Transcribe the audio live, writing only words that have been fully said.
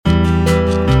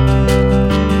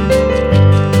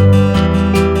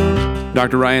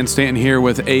Dr. Ryan Stanton here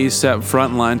with ACEP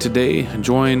Frontline today,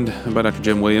 joined by Dr.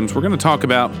 Jim Williams. We're going to talk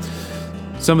about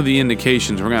some of the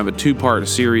indications. We're going to have a two-part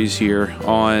series here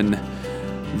on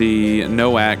the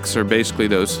NOACs, or basically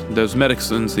those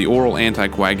medicines, the oral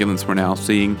anticoagulants we're now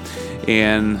seeing.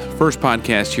 And first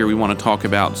podcast here, we want to talk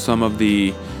about some of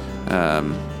the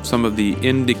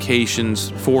indications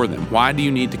for them. Why do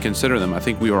you need to consider them? I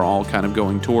think we are all kind of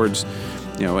going towards,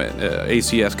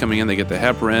 ACS coming in, they get the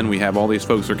heparin. We have all these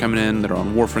folks that are coming in that are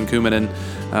on warfarin, Coumadin,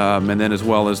 and then as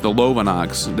well as the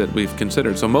Lovenox that we've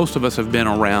considered. So most of us have been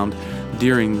around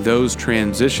during those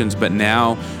transitions, but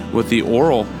now with the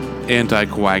oral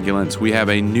anticoagulants, we have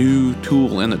a new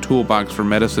tool in the toolbox for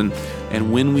medicine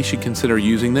and when we should consider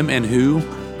using them and who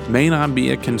may not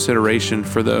be a consideration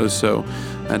for those. So,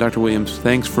 Dr. Williams,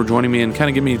 thanks for joining me and kind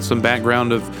of give me some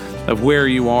background of where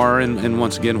you are and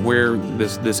once again, where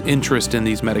this interest in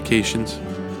these medications.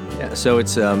 Yeah, so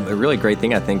it's a really great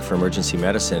thing, I think, for emergency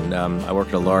medicine. I work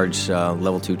at a large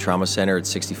level 2 trauma center at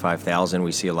 65,000.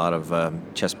 We see a lot of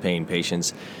chest pain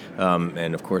patients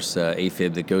and, of course,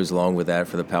 AFib that goes along with that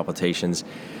for the palpitations.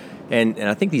 And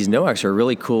I think these NOACs are a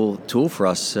really cool tool for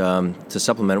us to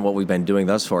supplement what we've been doing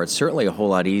thus far. It's certainly a whole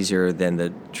lot easier than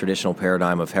the traditional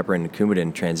paradigm of heparin and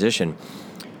Coumadin transition.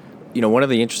 One of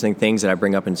the interesting things that I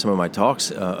bring up in some of my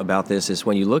talks about this is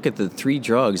when you look at the three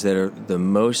drugs that are the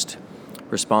most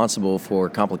responsible for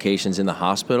complications in the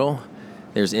hospital,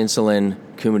 there's insulin,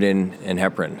 Coumadin, and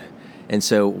heparin. And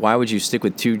so why would you stick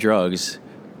with two drugs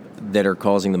that are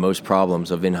causing the most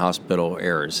problems of in-hospital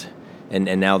errors?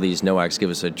 And now these NOACs give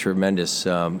us a tremendous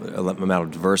amount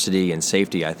of diversity and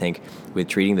safety, I think, with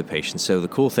treating the patient. So the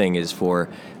cool thing is in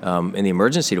the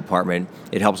emergency department,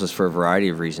 it helps us for a variety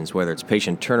of reasons, whether it's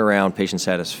patient turnaround, patient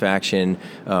satisfaction,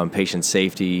 patient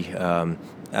safety.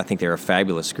 I think they're a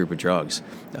fabulous group of drugs.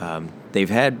 They've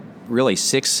had really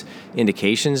 6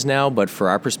 indications now, but for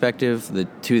our perspective, the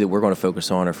 2 that we're going to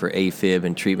focus on are for AFib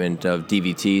and treatment of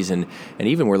DVTs, and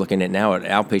even we're looking at now at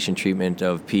outpatient treatment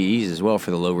of PEs as well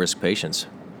for the low-risk patients.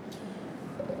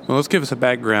 Well, let's give us a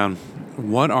background.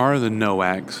 What are the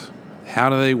NOACs? How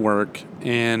do they work?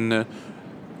 And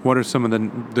what are some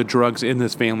of the drugs in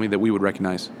this family that we would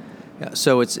recognize? Yeah,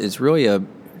 so it's really a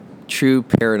true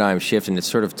paradigm shift, and it's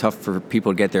sort of tough for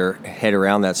people to get their head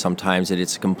around that sometimes, that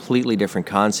it's a completely different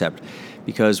concept.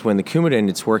 Because when the Coumadin,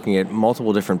 it's working at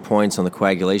multiple different points on the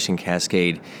coagulation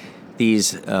cascade,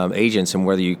 these agents, and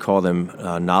whether you call them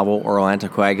novel oral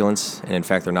anticoagulants, and in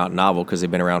fact they're not novel because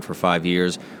they've been around for 5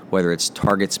 years, whether it's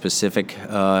target-specific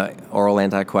oral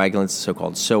anticoagulants,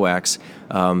 so-called SOACs,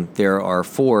 there are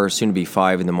 4, soon to be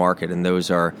 5 in the market, and those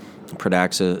are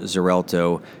Pradaxa,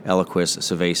 Xarelto, Eliquis,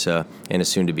 Savaysa, and a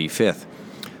soon-to-be 5th.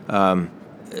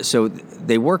 So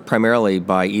they work primarily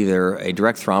by either a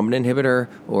direct thrombin inhibitor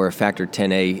or a factor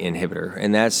Xa inhibitor,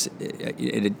 and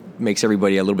it makes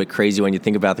everybody a little bit crazy when you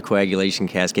think about the coagulation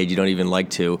cascade. You don't even like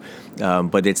to,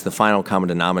 but it's the final common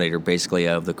denominator, basically,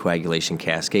 of the coagulation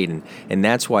cascade, and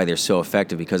that's why they're so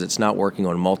effective, because it's not working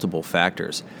on multiple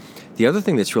factors. The other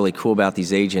thing that's really cool about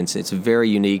these agents, it's very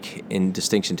unique in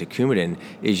distinction to Coumadin,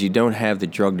 is you don't have the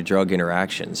drug-to-drug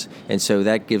interactions. And so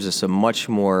that gives us a much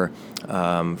more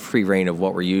free reign of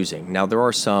what we're using. Now, there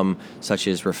are some, such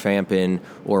as rifampin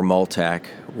or Multac,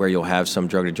 where you'll have some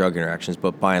drug-to-drug interactions,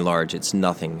 but by and large, it's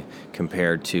nothing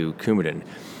compared to Coumadin.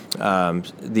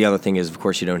 The other thing is, of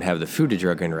course, you don't have the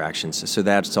food-to-drug interactions, so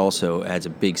that also adds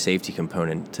a big safety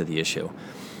component to the issue.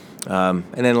 And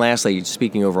then lastly,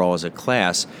 speaking overall as a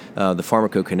class, the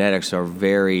pharmacokinetics are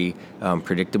very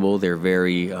predictable, they're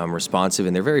very responsive,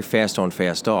 and they're very fast on,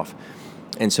 fast off.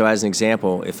 And so as an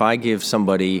example, if I give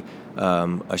somebody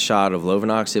a shot of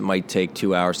Lovenox, it might take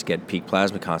 2 hours to get peak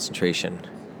plasma concentration.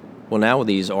 Well, now with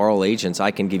these oral agents, I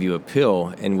can give you a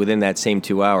pill, and within that same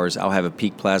 2 hours, I'll have a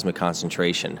peak plasma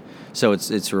concentration. So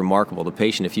it's remarkable. The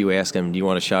patient, if you ask them, do you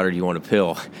want a shot or do you want a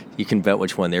pill, you can bet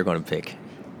which one they're going to pick.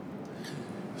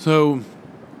 So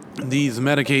these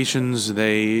medications,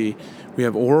 we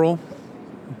have oral,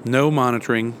 no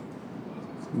monitoring.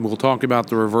 We'll talk about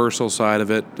the reversal side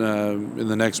of it in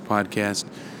the next podcast.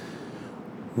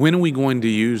 When are we going to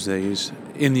use these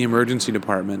in the emergency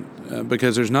department?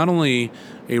 Because there's not only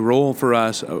a role for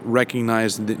us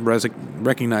recognizing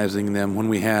them when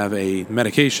we have a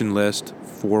medication list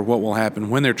for what will happen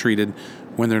when they're treated,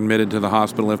 when they're admitted to the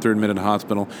hospital, if they're admitted to the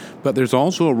hospital, but there's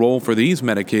also a role for these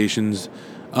medications,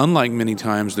 unlike many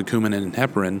times the Coumadin and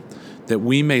heparin, that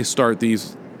we may start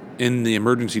these in the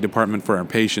emergency department for our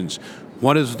patients.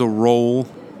 What is the role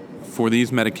for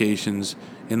these medications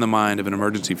in the mind of an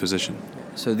emergency physician?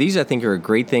 So these, I think, are a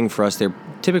great thing for us. There are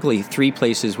typically three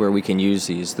places where we can use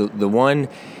these. The one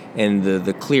and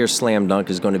the clear slam dunk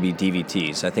is going to be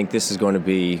DVTs. I think this is going to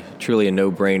be truly a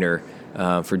no-brainer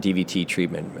for DVT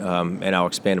treatment, and I'll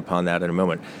expand upon that in a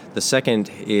moment. The second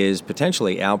is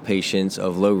potentially outpatients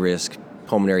of low-risk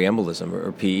pulmonary embolism,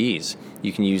 or PEs.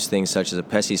 You can use things such as a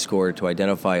PESI score to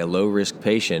identify a low-risk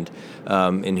patient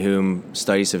in whom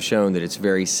studies have shown that it's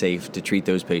very safe to treat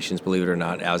those patients, believe it or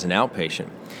not, as an outpatient.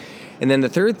 And then the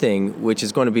third thing, which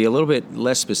is going to be a little bit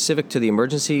less specific to the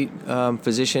emergency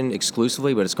physician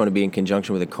exclusively, but it's going to be in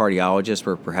conjunction with a cardiologist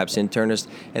or perhaps internist,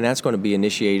 and that's going to be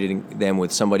initiating them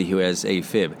with somebody who has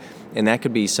AFib. And that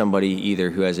could be somebody either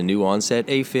who has a new onset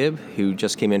AFib, who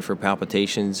just came in for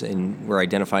palpitations and we're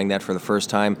identifying that for the first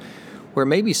time, or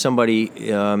maybe somebody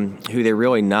who they're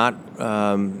really not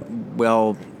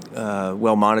well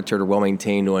monitored or well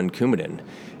maintained on Coumadin.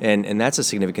 And that's a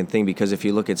significant thing, because if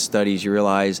you look at studies, you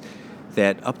realize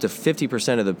that up to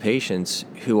 50% of the patients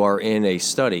who are in a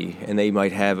study, and they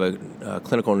might have a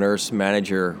clinical nurse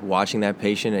manager watching that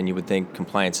patient, and you would think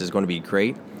compliance is going to be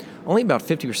great, only about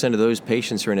 50% of those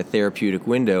patients are in a therapeutic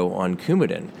window on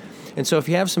Coumadin. And so if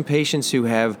you have some patients who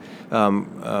have,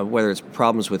 whether it's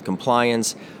problems with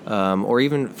compliance, or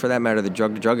even for that matter, the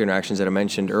drug-to-drug interactions that I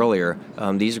mentioned earlier,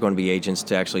 these are going to be agents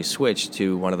to actually switch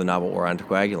to one of the novel oral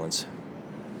anticoagulants.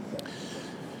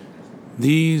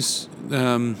 These,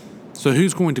 so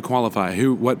who's going to qualify?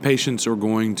 What patients are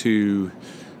going to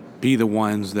be the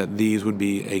ones that these would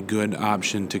be a good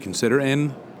option to consider?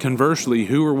 And conversely,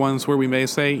 who are ones where we may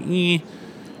say,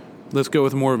 let's go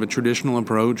with more of a traditional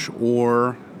approach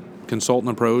or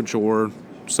consultant approach or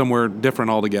somewhere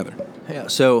different altogether? Yeah,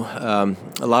 so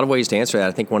a lot of ways to answer that.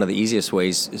 I think one of the easiest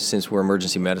ways, since we're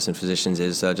emergency medicine physicians,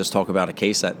 is just talk about a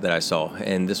case that I saw.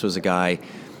 And this was a guy.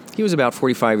 He was about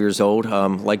 45 years old.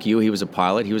 Like you, he was a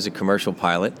pilot. He was a commercial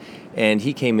pilot. And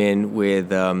he came in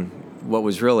with what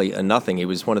was really a nothing. It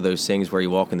was one of those things where you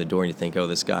walk in the door and you think, oh,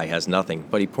 this guy has nothing.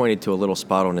 But he pointed to a little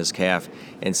spot on his calf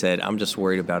and said, I'm just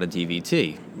worried about a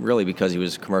DVT, really because he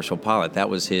was a commercial pilot. That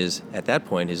was at that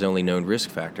point, his only known risk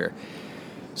factor.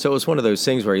 So it was one of those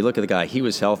things where you look at the guy, he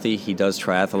was healthy, he does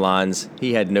triathlons,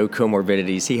 he had no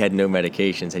comorbidities, he had no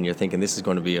medications, and you're thinking this is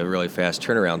going to be a really fast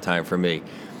turnaround time for me.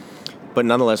 But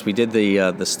nonetheless, we did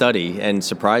the study, and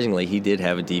surprisingly, he did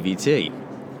have a DVT.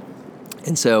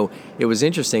 And so it was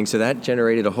interesting. So that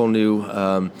generated a whole new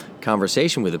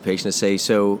conversation with the patient to say,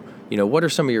 so, what are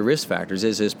some of your risk factors?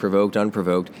 Is this provoked,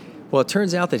 unprovoked? Well, it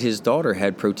turns out that his daughter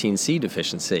had protein C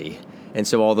deficiency. And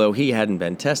so although he hadn't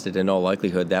been tested, in all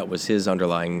likelihood, that was his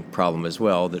underlying problem as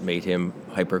well that made him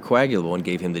hypercoagulable and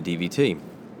gave him the DVT.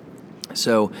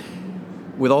 So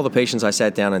with all the patients, I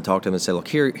sat down and talked to them and said, look,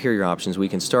 here are your options. We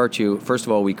can start you. First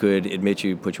of all, we could admit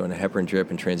you, put you on a heparin drip,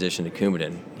 and transition to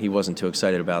Coumadin. He wasn't too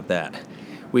excited about that.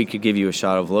 We could give you a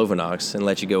shot of Lovenox and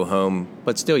let you go home,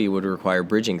 but still you would require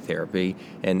bridging therapy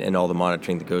and all the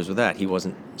monitoring that goes with that. He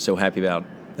wasn't so happy about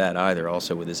that either,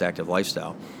 also with his active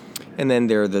lifestyle. And then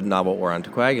there are the novel oral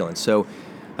anticoagulants. So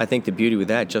I think the beauty with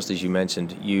that, just as you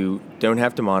mentioned, you don't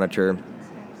have to monitor.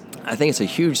 I think it's a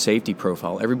huge safety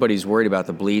profile. Everybody's worried about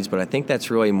the bleeds, but I think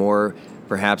that's really more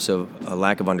perhaps of a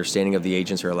lack of understanding of the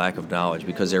agents or a lack of knowledge,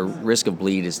 because their risk of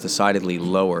bleed is decidedly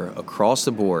lower across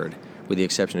the board with the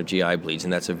exception of GI bleeds,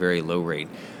 and that's a very low rate.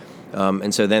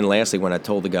 And so then lastly, when I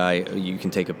told the guy you can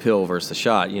take a pill versus a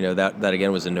shot, that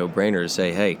again was a no-brainer to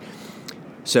say, hey,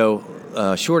 so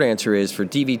short answer is for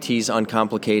DVTs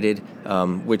uncomplicated,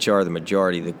 which are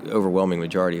the overwhelming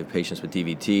majority of patients with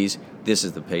DVTs, this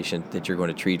is the patient that you're going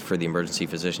to treat for the emergency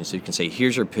physician. So you can say,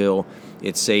 here's your pill,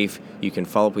 it's safe, you can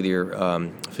follow up with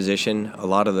your physician. A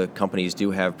lot of the companies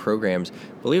do have programs.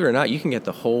 Believe it or not, you can get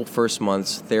the whole first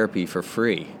month's therapy for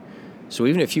free. So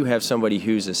even if you have somebody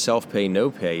who's a self-pay,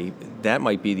 no-pay, that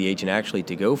might be the agent actually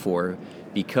to go for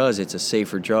because it's a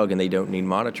safer drug and they don't need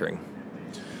monitoring.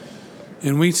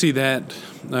 And we see that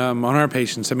on our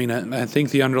patients. I mean, I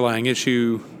think the underlying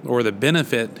issue or the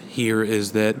benefit here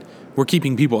is that we're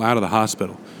keeping people out of the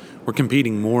hospital. We're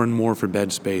competing more and more for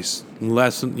bed space.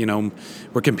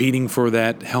 We're competing for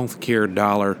that healthcare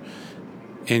dollar,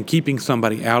 and keeping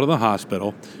somebody out of the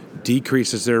hospital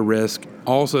decreases their risk,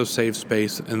 also saves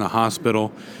space in the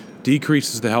hospital,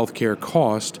 decreases the healthcare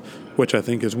cost, which I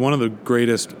think is one of the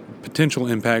greatest potential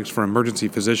impacts for emergency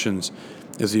physicians,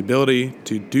 is the ability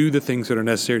to do the things that are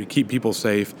necessary to keep people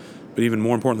safe, but even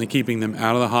more importantly, keeping them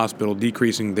out of the hospital,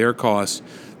 decreasing their costs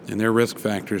and their risk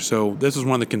factors. So this is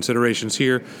one of the considerations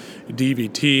here.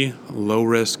 DVT, low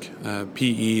risk,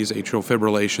 PEs, atrial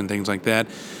fibrillation, things like that.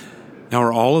 Now,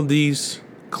 are all of these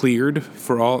cleared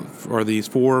for these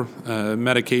 4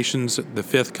 medications, the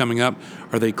 5th coming up?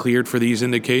 Are they cleared for these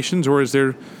indications, or is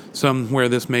there some where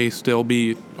this may still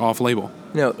be off-label?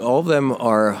 No, all of them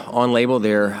are on label.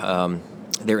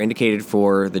 They're indicated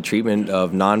for the treatment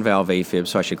of non-valve AFib,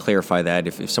 so I should clarify that.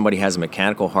 If somebody has a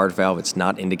mechanical heart valve, it's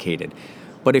not indicated.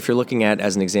 But if you're looking at,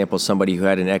 as an example, somebody who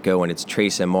had an echo and it's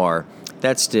trace MR,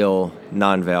 that's still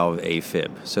non-valve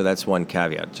AFib. So that's one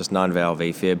caveat, just non-valve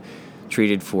AFib,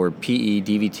 treated for PE,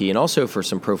 DVT, and also for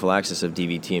some prophylaxis of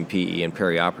DVT and PE and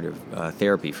perioperative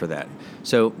therapy for that.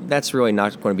 So that's really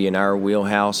not going to be in our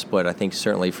wheelhouse, but I think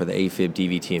certainly for the AFib,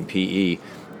 DVT, and PE,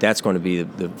 that's going to be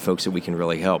the folks that we can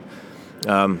really help.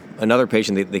 Another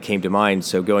patient that came to mind,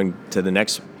 so going to the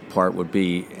next part would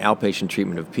be outpatient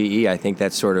treatment of PE. I think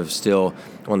that's sort of still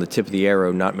on the tip of the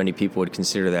arrow. Not many people would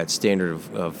consider that standard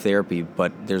of therapy,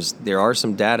 but there are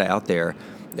some data out there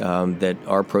that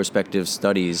are prospective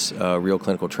studies, real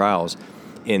clinical trials,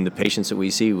 in the patients that we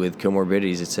see with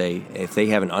comorbidities that say if they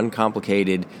have an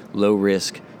uncomplicated,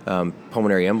 low-risk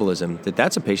pulmonary embolism,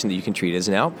 that's a patient that you can treat as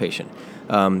an outpatient.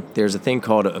 There's a thing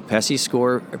called a PESI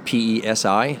score, a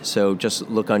PESI, so just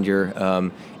look on your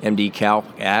MD Calc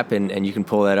app and you can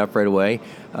pull that up right away.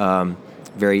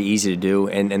 Very easy to do,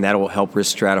 and that will help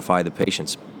risk stratify the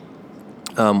patients.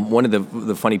 One of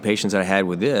the funny patients I had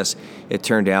with this, it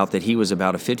turned out that he was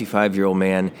about a 55-year-old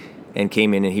man and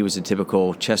came in and he was a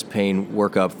typical chest pain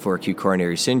workup for acute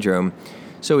coronary syndrome.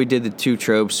 So we did the 2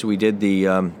 tropes, we did the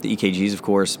EKGs, of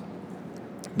course.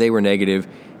 They were negative,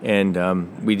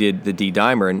 and we did the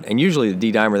D-dimer. And usually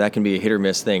the D-dimer, that can be a hit or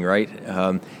miss thing, right?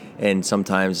 And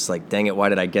sometimes it's like, dang it, why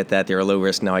did I get that? They're a low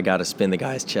risk, now I got to spin the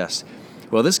guy's chest.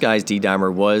 Well, this guy's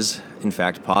D-dimer was, in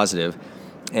fact, positive.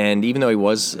 And even though he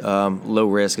was low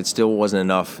risk, it still wasn't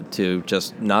enough to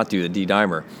just not do the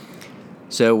D-dimer.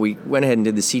 So we went ahead and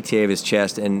did the CTA of his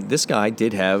chest, and this guy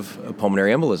did have a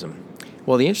pulmonary embolism.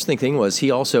 Well, the interesting thing was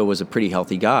he also was a pretty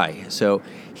healthy guy. So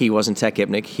he wasn't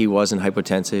tachypnic, he wasn't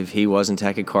hypotensive, he wasn't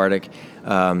tachycardic.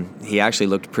 He actually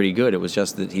looked pretty good. It was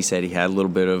just that he said he had a little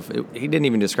bit of, he didn't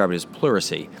even describe it as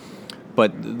pleurisy.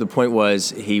 But the point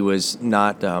was he was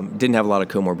not, didn't have a lot of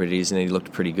comorbidities, and he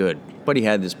looked pretty good. But he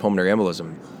had this pulmonary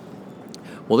embolism.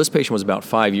 Well, this patient was about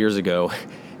 5 years ago,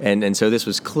 and so this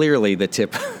was clearly the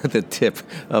tip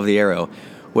of the arrow.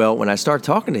 Well, when I started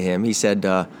talking to him, he said,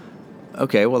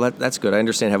 okay, well, that's good. I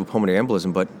understand I have a pulmonary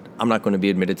embolism, but I'm not going to be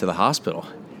admitted to the hospital.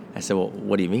 I said, well,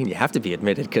 what do you mean? You have to be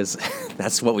admitted because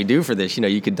that's what we do for this.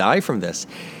 You could die from this.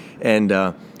 And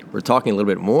we're talking a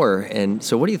little bit more. And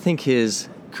so what do you think his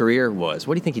career was?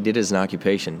 What do you think he did as an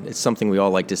occupation? It's something we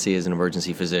all like to see as an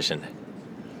emergency physician.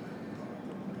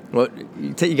 Well,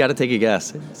 you got to take a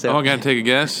guess. So. I got to take a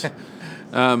guess?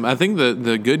 I think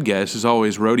the good guess is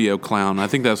always rodeo clown. I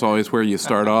think that's always where you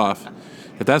start off.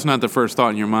 If that's not the first thought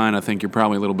in your mind, I think you're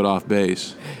probably a little bit off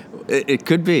base. It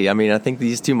could be. I mean, I think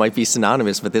these two might be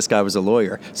synonymous, but this guy was a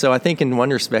lawyer. So I think in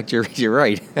one respect, you're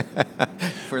right.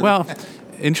 Well,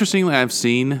 interestingly, I've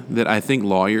seen that I think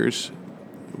lawyers,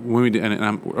 when we do,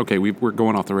 we're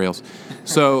going off the rails.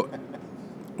 So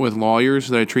with lawyers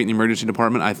that I treat in the emergency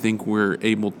department, I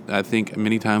think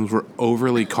many times we're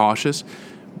overly cautious,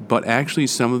 but actually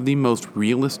some of the most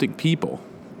realistic people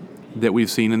that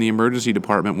we've seen in the emergency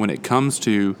department when it comes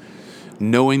to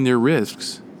knowing their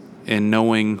risks and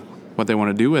knowing what they want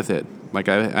to do with it. Like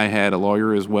I had a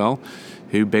lawyer as well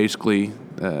who basically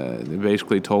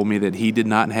told me that he did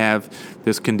not have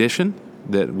this condition,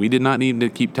 that we did not need to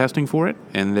keep testing for it,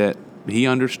 and that he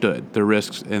understood the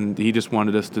risks, and he just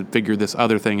wanted us to figure this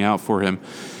other thing out for him.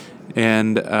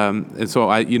 And so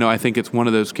I think it's one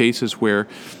of those cases where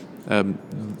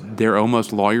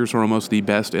lawyers are almost the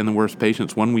best and the worst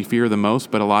patients. One we fear the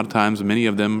most, but a lot of times many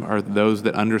of them are those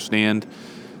that understand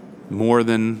more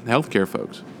than healthcare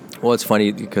folks. Well, it's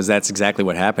funny because that's exactly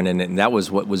what happened, and that was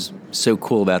what was so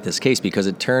cool about this case, because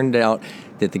it turned out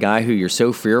that the guy who you're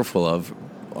so fearful of,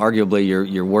 arguably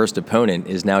your worst opponent,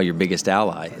 is now your biggest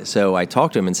ally. So I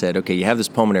talked to him and said, okay, you have this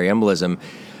pulmonary embolism,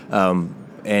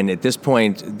 and at this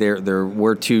point there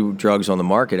were 2 drugs on the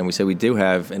market, and we said we do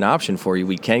have an option for you.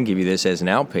 We can give you this as an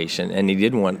outpatient, and he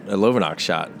didn't want a Lovenox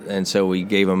shot, and so we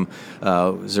gave him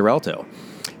Xarelto.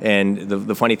 And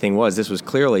the funny thing was, this was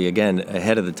clearly, again,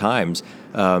 ahead of the times.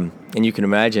 And you can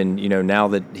imagine, now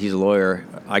that he's a lawyer,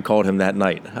 I called him that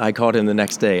night. I called him the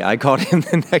next day. I called him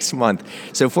the next month.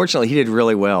 So fortunately, he did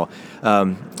really well.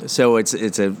 So it's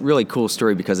a really cool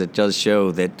story because it does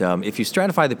show that if you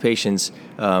stratify the patients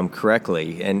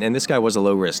correctly, and this guy was a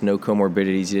low risk, no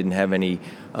comorbidities, he didn't have any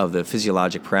of the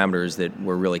physiologic parameters that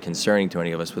were really concerning to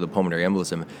any of us with a pulmonary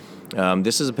embolism.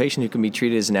 This is a patient who can be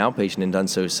treated as an outpatient and done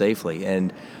so safely.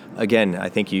 And again, I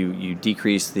think you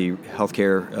decrease the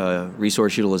healthcare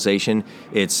resource utilization.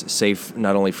 It's safe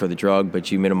not only for the drug,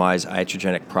 but you minimize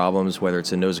iatrogenic problems, whether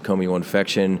it's a nosocomial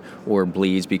infection or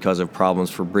bleeds because of problems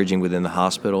for bridging within the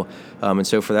hospital. And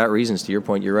so for that reasons, to your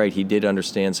point, you're right. He did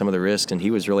understand some of the risks, and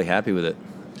he was really happy with it.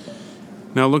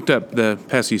 Now, I looked up the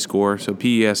PESI score, so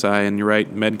PESI, and you're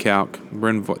right,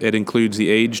 MedCalc. It includes the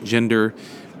age, gender,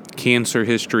 cancer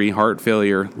history, heart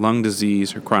failure, lung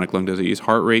disease, or chronic lung disease,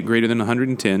 heart rate greater than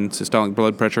 110, systolic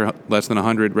blood pressure less than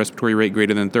 100, respiratory rate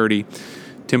greater than 30,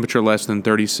 temperature less than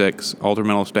 36, altered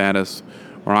mental status,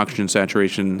 or oxygen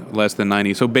saturation less than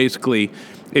 90. So basically,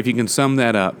 if you can sum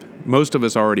that up, most of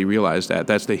us already realize that.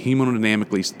 That's the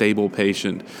hemodynamically stable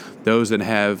patient. Those that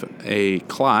have a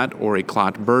clot or a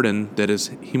clot burden that is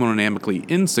hemodynamically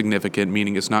insignificant,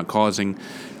 meaning it's not causing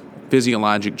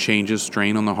physiologic changes,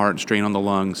 strain on the heart, strain on the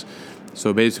lungs.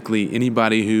 So basically,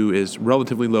 anybody who is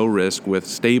relatively low risk with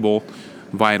stable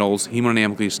vitals,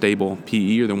 hemodynamically stable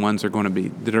PE, are the ones that are going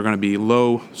to be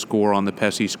low score on the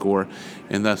PESI score,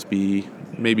 and thus be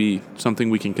maybe something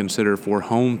we can consider for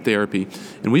home therapy.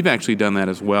 And we've actually done that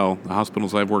as well. The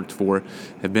hospitals I've worked for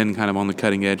have been kind of on the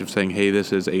cutting edge of saying, hey,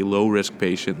 this is a low-risk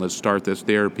patient. Let's start this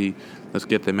therapy. Let's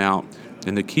get them out.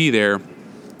 And the key there,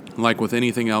 like with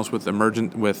anything else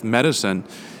with medicine,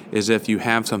 is if you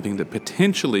have something that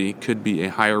potentially could be a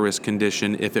higher risk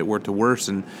condition if it were to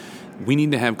worsen, we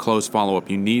need to have close follow-up.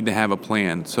 You need to have a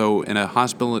plan. So in a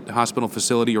hospital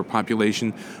facility or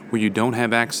population where you don't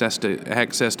have access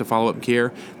to follow-up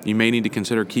care, you may need to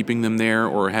consider keeping them there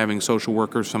or having social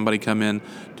workers, somebody come in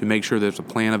to make sure there's a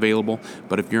plan available.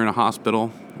 But if you're in a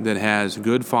hospital that has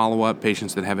good follow-up,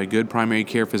 patients that have a good primary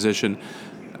care physician,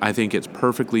 I think it's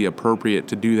perfectly appropriate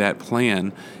to do that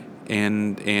plan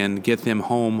and get them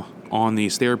home on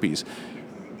these therapies.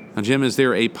 Now, Jim, is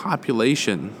there a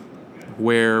population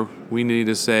where we need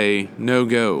to say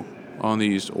no-go on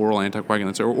these oral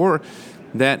anticoagulants? Or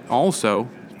that also,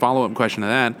 follow-up question to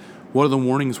that, what are the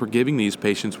warnings we're giving these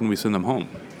patients when we send them home?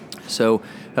 So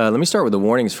let me start with the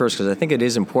warnings first, because I think it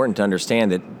is important to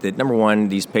understand that, number one,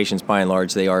 these patients, by and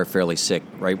large, they are fairly sick,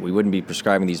 right? We wouldn't be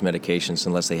prescribing these medications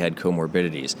unless they had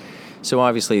comorbidities. So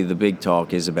obviously the big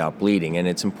talk is about bleeding, and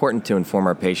it's important to inform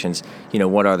our patients,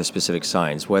 what are the specific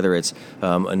signs, whether it's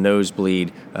a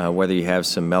nosebleed, whether you have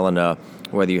some melena,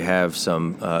 whether you have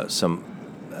some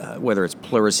whether it's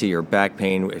pleurisy or back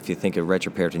pain, if you think of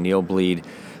retroperitoneal bleed.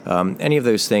 Any of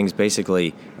those things,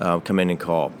 basically, come in and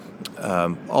call.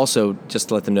 Also, just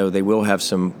to let them know, they will have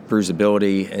some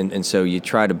bruisability, and so you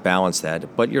try to balance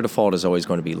that. But your default is always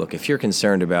going to be, look, if you're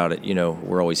concerned about it,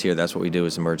 we're always here. That's what we do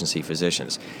as emergency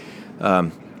physicians.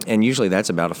 And usually that's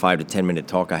about a 5 to 10 minute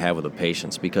talk I have with the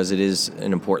patients, because it is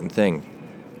an important thing.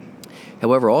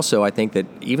 However, also, I think that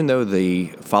even though the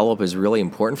follow-up is really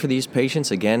important for these patients,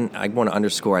 again, I want to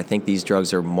underscore, I think these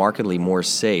drugs are markedly more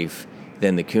safe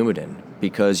than the Coumadin,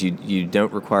 because you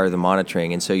don't require the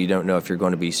monitoring, and so you don't know if you're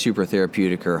going to be super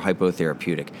therapeutic or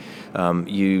hypotherapeutic.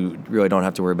 You really don't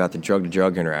have to worry about the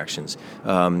drug-to-drug interactions.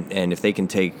 And if they can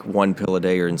take 1 pill a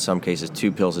day, or in some cases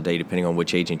 2 pills a day, depending on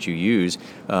which agent you use,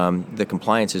 the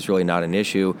compliance is really not an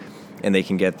issue, and they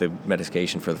can get the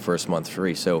medication for the first month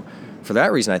free. So for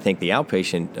that reason, I think the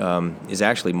outpatient is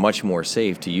actually much more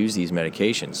safe to use these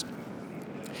medications.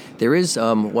 There is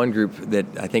one group that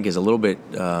I think is a little bit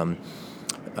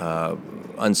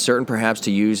uncertain perhaps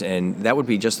to use, and that would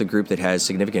be just the group that has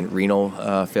significant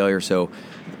renal failure. So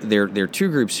there are 2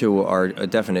 groups who are a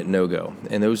definite no-go,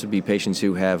 and those would be patients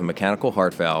who have a mechanical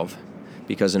heart valve,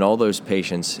 because in all those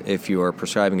patients, if you are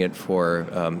prescribing it for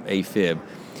AFib,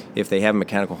 if they have a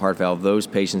mechanical heart valve, those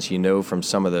patients, from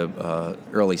some of the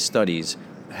early studies,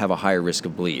 have a higher risk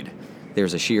of bleed.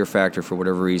 There's a shear factor for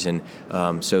whatever reason,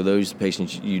 so those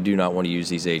patients, you do not want to use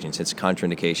these agents. It's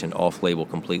contraindication, off-label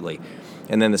completely.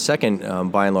 And then the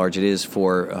second, by and large, it is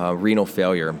for renal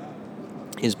failure,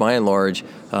 is by and large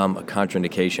a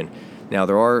contraindication. Now,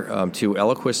 there are 2,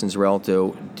 Eliquis and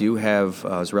Xarelto do have,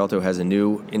 Xarelto has a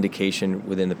new indication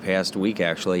within the past week,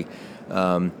 actually,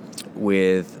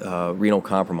 with renal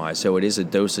compromise. So it is a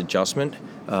dose adjustment,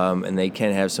 and they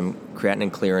can have some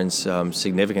creatinine clearance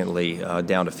significantly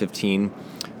down to 15.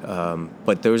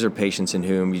 But those are patients in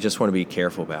whom you just want to be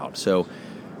careful about. So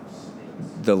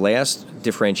the last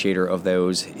differentiator of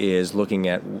those is looking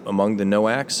at among the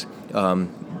NOACs.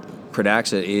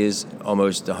 Pradaxa is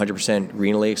almost 100%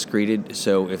 renally excreted,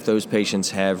 so if those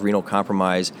patients have renal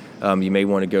compromise, you may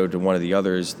want to go to one of the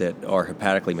others that are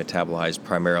hepatically metabolized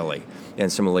primarily.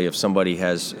 And similarly, if somebody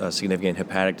has significant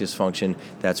hepatic dysfunction,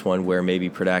 that's one where maybe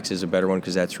Pradaxa is a better one,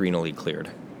 because that's renally cleared.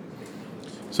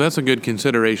 So that's a good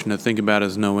consideration to think about,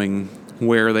 is knowing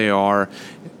where they are.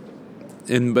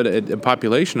 But a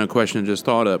population, a question I just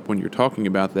thought up when you're talking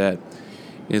about that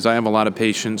is I have a lot of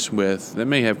patients that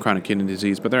may have chronic kidney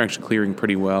disease, but they're actually clearing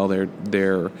pretty well. Their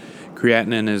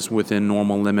creatinine is within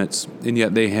normal limits, and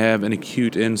yet they have an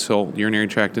acute insult, urinary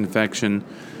tract infection,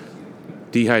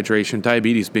 dehydration,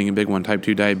 diabetes being a big one, type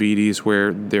 2 diabetes,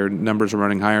 where their numbers are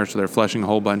running higher, so they're flushing a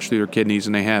whole bunch through their kidneys,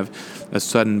 and they have a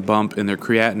sudden bump in their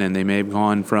creatinine. They may have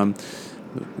gone from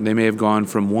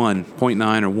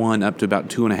 1.9 or 1 up to about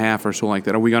 2.5 or so like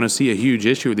that. Are we going to see a huge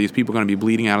issue? Are these people going to be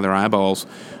bleeding out of their eyeballs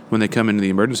when they come into the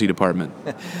emergency department?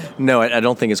 No, I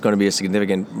don't think it's going to be a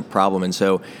significant problem. And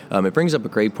so it brings up a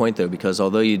great point, though, because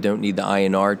although you don't need the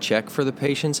INR check for the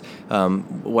patients,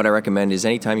 what I recommend is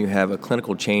anytime you have a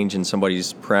clinical change in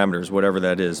somebody's parameters, whatever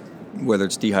that is, whether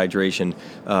it's dehydration,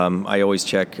 I always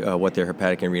check what their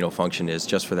hepatic and renal function is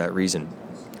just for that reason.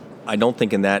 I don't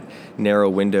think in that narrow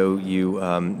window you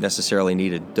necessarily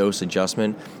need a dose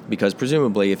adjustment, because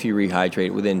presumably if you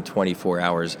rehydrate within 24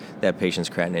 hours, that patient's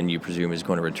creatinine, you presume, is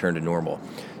going to return to normal.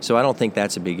 So I don't think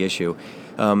that's a big issue.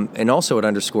 And also it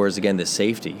underscores, again, the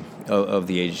safety of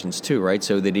the agents too, right?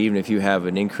 So that even if you have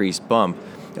an increased bump,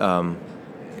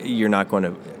 you're not going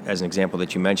to, as an example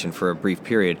that you mentioned, for a brief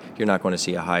period, you're not going to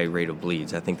see a high rate of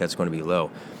bleeds. I think that's going to be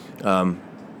low.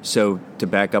 So to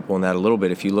back up on that a little bit,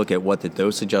 if you look at what the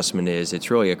dose adjustment is, it's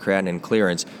really a creatinine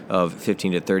clearance of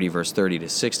 15 to 30 versus 30 to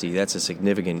 60. That's a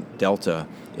significant delta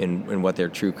in what their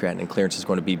true creatinine clearance is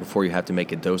going to be before you have to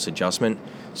make a dose adjustment.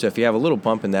 So if you have a little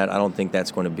bump in that, I don't think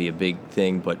that's going to be a big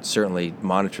thing, but certainly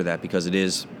monitor that, because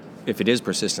if it is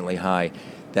persistently high,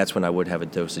 that's when I would have a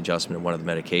dose adjustment in one of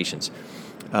the medications.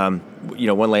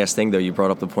 One last thing, though, you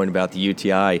brought up the point about the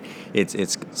UTI.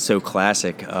 It's so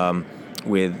classic.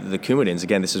 With the Coumadins,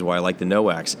 again, this is why I like the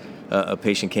NOACs. A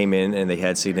patient came in and they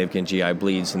had significant GI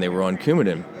bleeds and they were on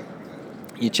Coumadin.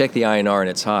 You check the INR and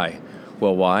it's high.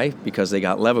 Well, why? Because they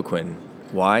got Levaquin.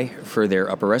 Why? For their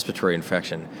upper respiratory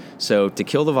infection. So to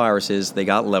kill the viruses, they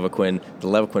got Levaquin. The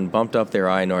Levaquin bumped up their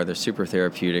INR, they're super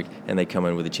therapeutic, and they come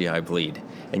in with a GI bleed.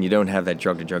 And you don't have that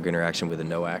drug-to-drug interaction with the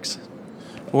NOACs.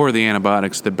 Or the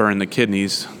antibiotics that burn the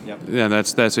kidneys. Yep. Yeah,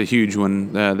 that's a huge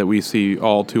one that we see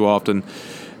all too often.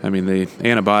 I mean, the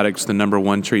antibiotics, the number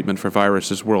one treatment for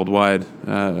viruses worldwide,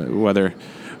 whether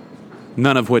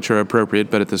none of which are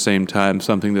appropriate, but at the same time,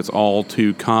 something that's all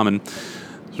too common.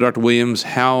 So, Dr. Williams,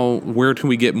 where can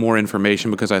we get more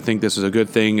information? Because I think this is a good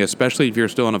thing, especially if you're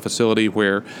still in a facility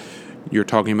where you're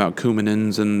talking about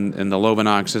Coumadins and the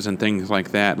Lovenoxes and things like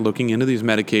that, looking into these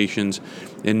medications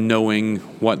and knowing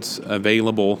what's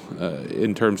available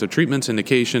in terms of treatments,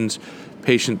 indications,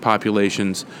 patient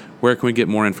populations. Where can we get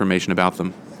more information about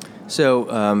them?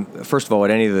 So, first of all,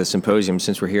 at any of the symposiums,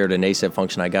 since we're here at an ACEP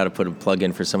function, I got to put a plug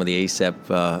in for some of the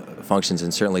ACEP functions,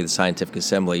 and certainly the Scientific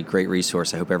Assembly, great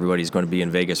resource. I hope everybody's going to be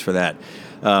in Vegas for that.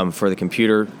 For the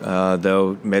computer,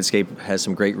 though, Medscape has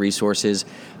some great resources.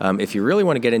 If you really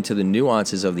want to get into the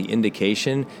nuances of the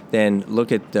indication, then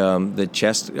look at the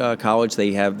Chest College.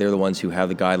 They're the ones who have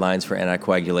the guidelines for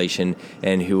anticoagulation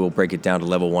and who will break it down to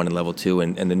level 1 and level 2,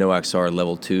 and the NOACs are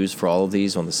level 2s for all of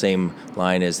these on the same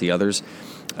line as the others.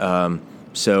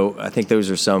 So I think those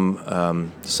are some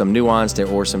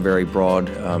nuanced or some very broad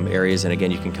areas. And again,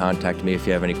 you can contact me if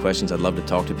you have any questions. I'd love to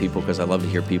talk to people because I love to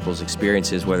hear people's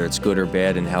experiences, whether it's good or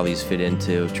bad, and how these fit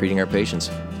into treating our patients.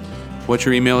 What's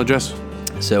your email address?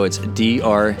 So it's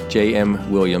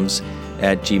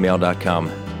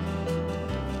drjmwilliams@gmail.com.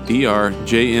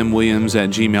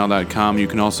 drjmwilliams@gmail.com. You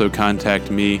can also contact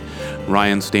me,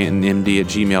 Ryan Stanton, MD,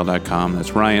 @gmail.com.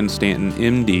 That's Ryan Stanton,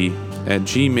 MD,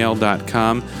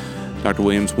 @gmail.com. Dr.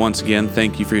 Williams, once again,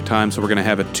 thank you for your time. So we're going to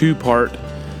have a 2-part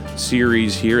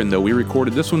series here, and though we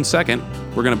recorded this one second,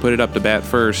 we're going to put it up to bat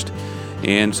first.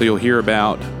 And so you'll hear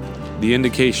about the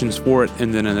indications for it,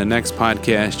 and then in the next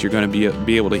podcast, you're going to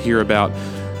be able to hear about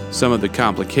some of the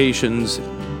complications,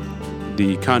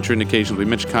 the contraindications. We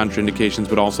mentioned contraindications,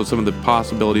 but also some of the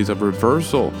possibilities of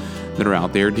reversal that are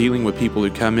out there, dealing with people who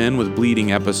come in with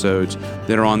bleeding episodes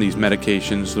that are on these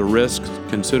medications, the risks,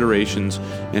 considerations,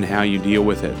 and how you deal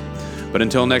with it. But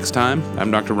until next time,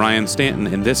 I'm Dr. Ryan Stanton,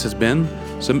 and this has been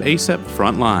some ACEP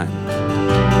Frontline.